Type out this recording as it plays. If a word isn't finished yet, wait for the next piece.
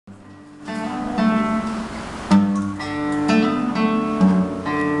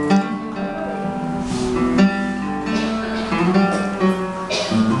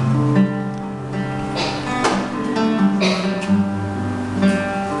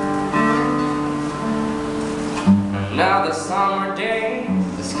Another summer day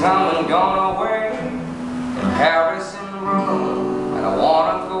has come and gone away. In Paris and Rome, and I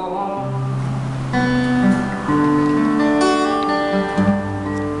wanna go home.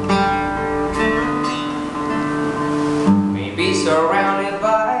 Maybe surrounded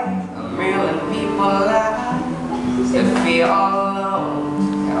by a million people lives that feel all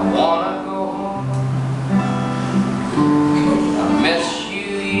alone, and I wanna go home. I miss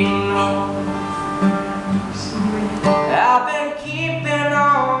you, you know. I've been keeping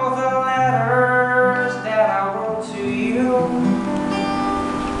all the letters that I wrote to you,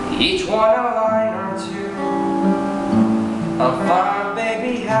 each one a line or two. I'm fine,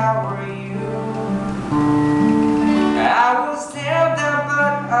 baby, how are you? I was tempted,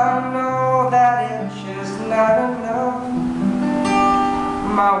 but I know that it's just not enough.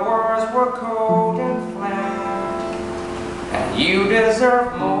 My words were cold and flat, and you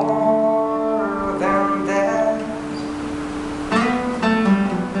deserve more than that.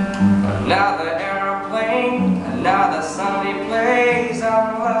 Another airplane, another sunny place.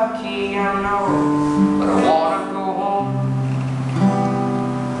 I'm lucky, I know, but I wanna go home.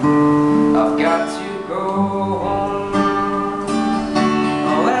 I've got to go home.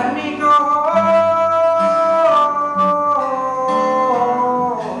 Let me go home.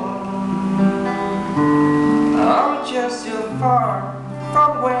 I'm just too far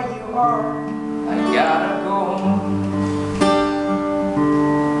from where you are. I gotta go home.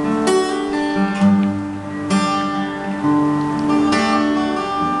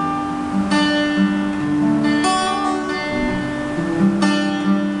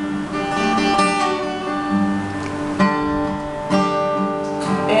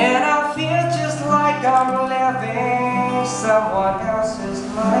 I'm living someone else's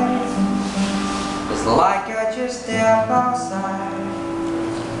life. It's like I just stepped outside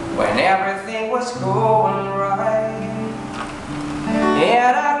when everything was going right.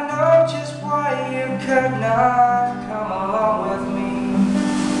 And I know just why you could not come along with me.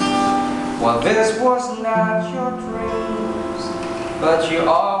 Well, this was not your dreams, but you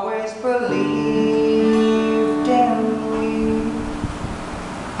always believed in me.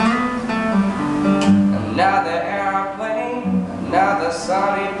 Another airplane, another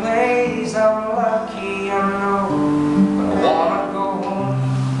sunny place. I'm lucky, I know, but I wanna go home.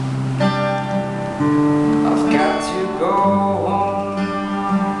 I've got to go home.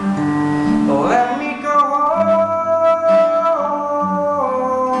 Let me go home.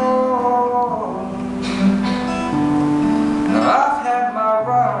 I've had my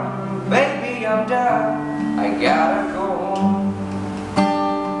run, baby, I'm done. I gotta